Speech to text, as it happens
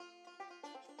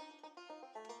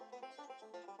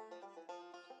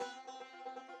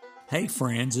Hey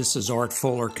friends, this is Art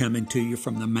Fuller coming to you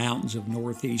from the mountains of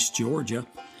northeast Georgia.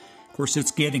 Of course,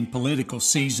 it's getting political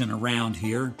season around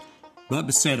here.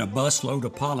 Bubba said a busload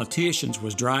of politicians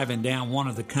was driving down one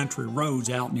of the country roads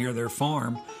out near their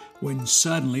farm when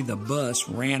suddenly the bus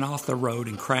ran off the road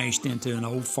and crashed into an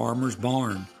old farmer's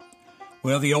barn.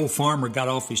 Well, the old farmer got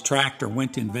off his tractor and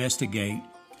went to investigate.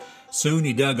 Soon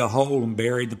he dug a hole and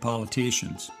buried the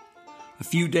politicians. A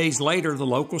few days later, the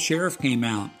local sheriff came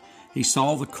out. He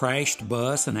saw the crashed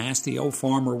bus and asked the old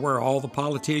farmer where all the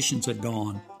politicians had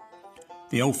gone.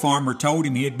 The old farmer told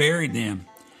him he had buried them.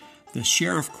 The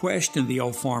sheriff questioned the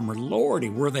old farmer, "Lordy,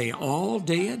 were they all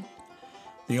dead?"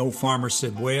 The old farmer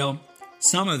said, "Well,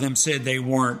 some of them said they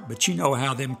weren't, but you know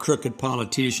how them crooked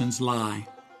politicians lie."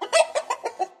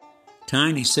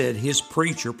 Tiny said his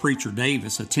Preacher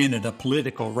Davis, attended a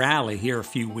political rally here a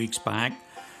few weeks back.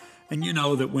 And you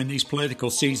know that when these political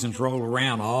seasons roll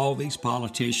around, all these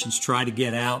politicians try to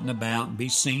get out and about and be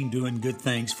seen doing good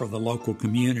things for the local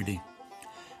community.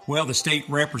 Well, the state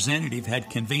representative had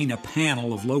convened a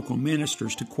panel of local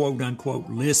ministers to quote-unquote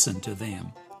listen to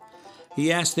them. He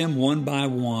asked them one by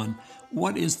one,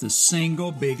 what is the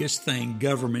single biggest thing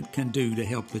government can do to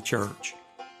help the church?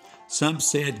 Some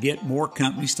said get more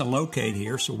companies to locate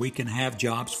here so we can have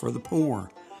jobs for the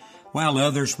poor, while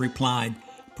others replied,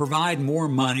 provide more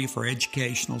money for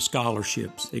educational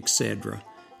scholarships, etc.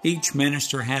 Each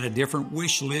minister had a different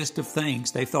wish list of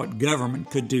things they thought government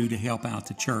could do to help out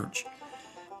the church.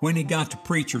 When he got to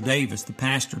Preacher Davis, the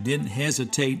pastor didn't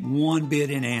hesitate one bit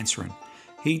in answering.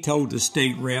 He told the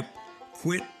state rep,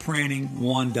 quit printing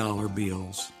 $1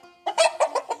 bills.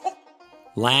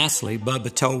 Lastly,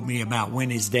 Bubba told me about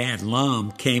when his dad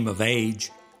Lum came of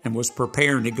age and was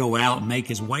preparing to go out and make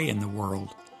his way in the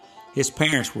world. His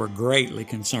parents were greatly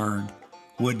concerned.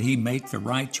 Would he make the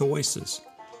right choices?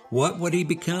 What would he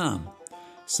become?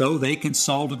 So they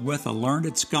consulted with a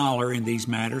learned scholar in these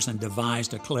matters and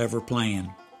devised a clever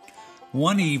plan.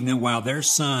 One evening, while their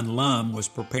son Lum was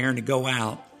preparing to go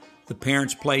out, the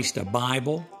parents placed a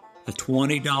Bible, a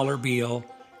 $20 bill,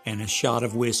 and a shot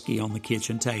of whiskey on the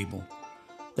kitchen table.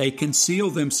 They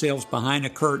concealed themselves behind a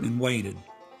curtain and waited.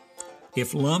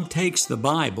 If Lum takes the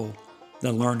Bible,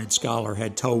 the learned scholar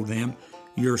had told them,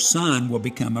 your son will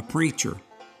become a preacher.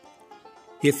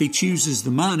 If he chooses the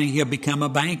money, he'll become a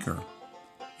banker.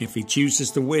 If he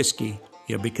chooses the whiskey,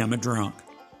 he'll become a drunk.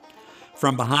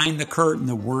 From behind the curtain,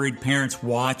 the worried parents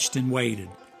watched and waited.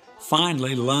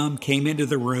 Finally, Lum came into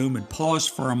the room and paused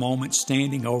for a moment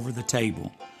standing over the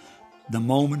table. The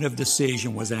moment of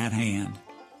decision was at hand.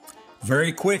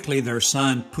 Very quickly, their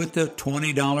son put the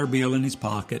 $20 bill in his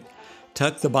pocket,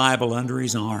 tucked the Bible under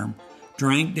his arm,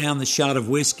 drank down the shot of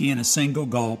whiskey in a single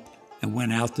gulp, and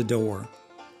went out the door.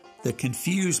 The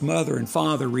confused mother and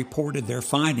father reported their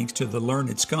findings to the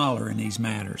learned scholar in these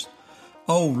matters.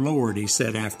 "Oh, Lord," he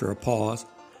said after a pause,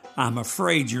 "I'm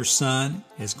afraid your son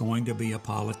is going to be a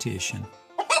politician."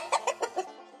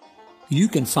 You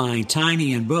can find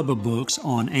Tiny and Bubba books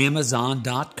on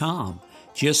Amazon.com.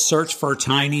 Just search for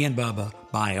Tiny and Bubba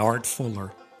by Art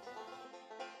Fuller.